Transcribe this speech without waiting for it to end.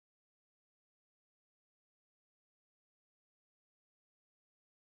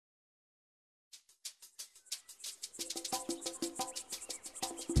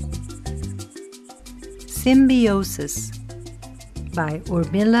Symbiosis by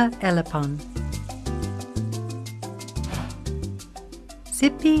Urmila Ellappan.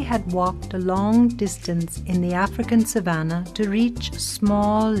 Zippy had walked a long distance in the African savannah to reach a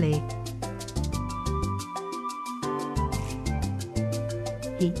small lake.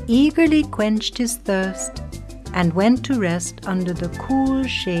 He eagerly quenched his thirst and went to rest under the cool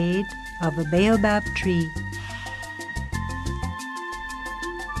shade of a baobab tree.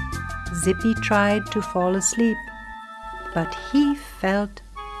 Zippy tried to fall asleep, but he felt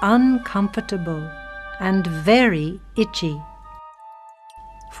uncomfortable and very itchy.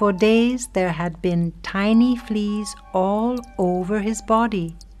 For days there had been tiny fleas all over his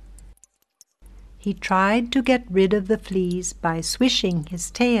body. He tried to get rid of the fleas by swishing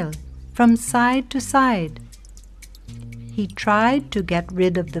his tail from side to side. He tried to get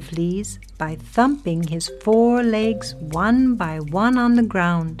rid of the fleas by thumping his 4 legs one by one on the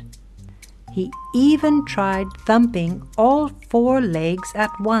ground. He even tried thumping all 4 legs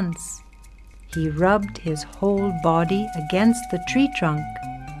at once. He rubbed his whole body against the tree trunk.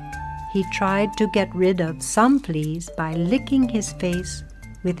 He tried to get rid of some fleas by licking his face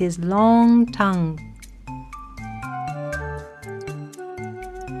with his long tongue.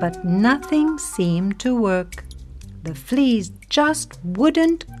 But nothing seemed to work. The fleas just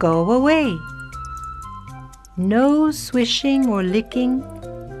wouldn't go away. No swishing or licking,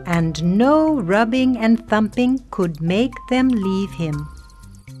 and no rubbing and thumping could make them leave him.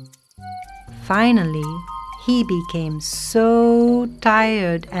 Finally, he became so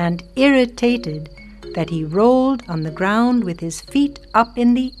tired and irritated that he rolled on the ground with his feet up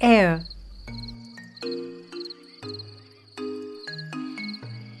in the air.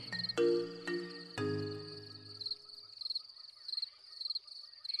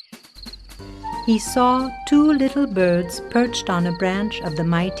 He saw 2 little birds perched on a branch of the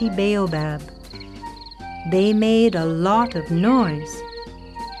mighty baobab. They made a lot of noise,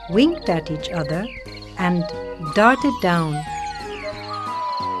 winked at each other, and darted down.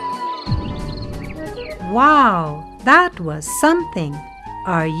 "Wow, that was something!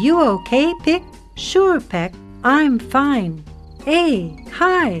 Are you okay, Pick?" "Sure, Peck, I'm fine." "Hey,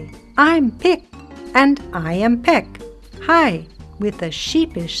 hi, I'm Pick." "And I am Peck." "Hi." With a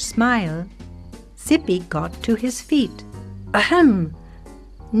sheepish smile, Zippy got to his feet. "Ahem!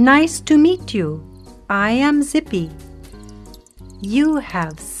 Nice to meet you. I am Zippy." "You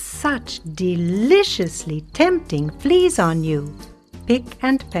have such deliciously tempting fleas on you." Pick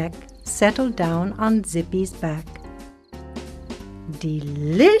and Peck settled down on Zippy's back.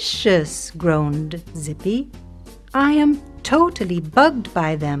 "Delicious," groaned Zippy. "I am totally bugged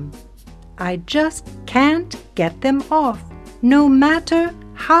by them. I just can't get them off, no matter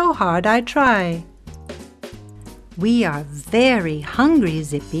how hard I try." "We are very hungry,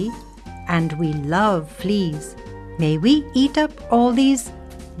 Zippy, and we love fleas. May we eat up all these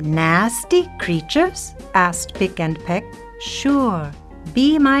nasty creatures?" asked Pick and Peck. "Sure,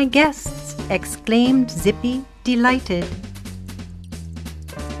 be my guests," exclaimed Zippy, delighted.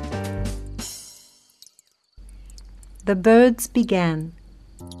 The birds began.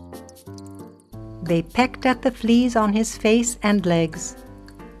 They pecked at the fleas on his face and legs.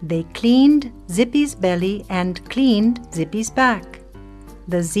 They cleaned Zippy's belly and cleaned Zippy's back.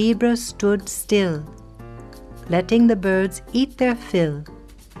 The zebra stood still, letting the birds eat their fill.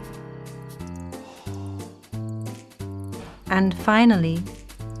 And finally,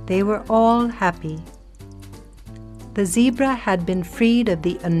 they were all happy. The zebra had been freed of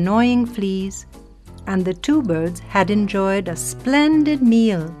the annoying fleas, and the 2 birds had enjoyed a splendid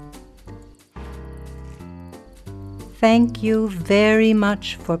meal. "Thank you very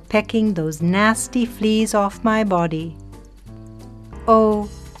much for pecking those nasty fleas off my body." "Oh,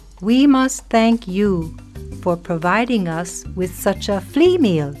 we must thank you for providing us with such a free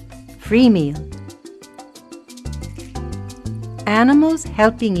meal. Animals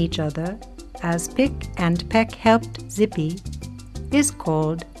helping each other, as Pick and Peck helped Zippy, is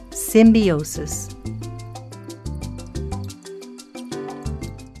called symbiosis.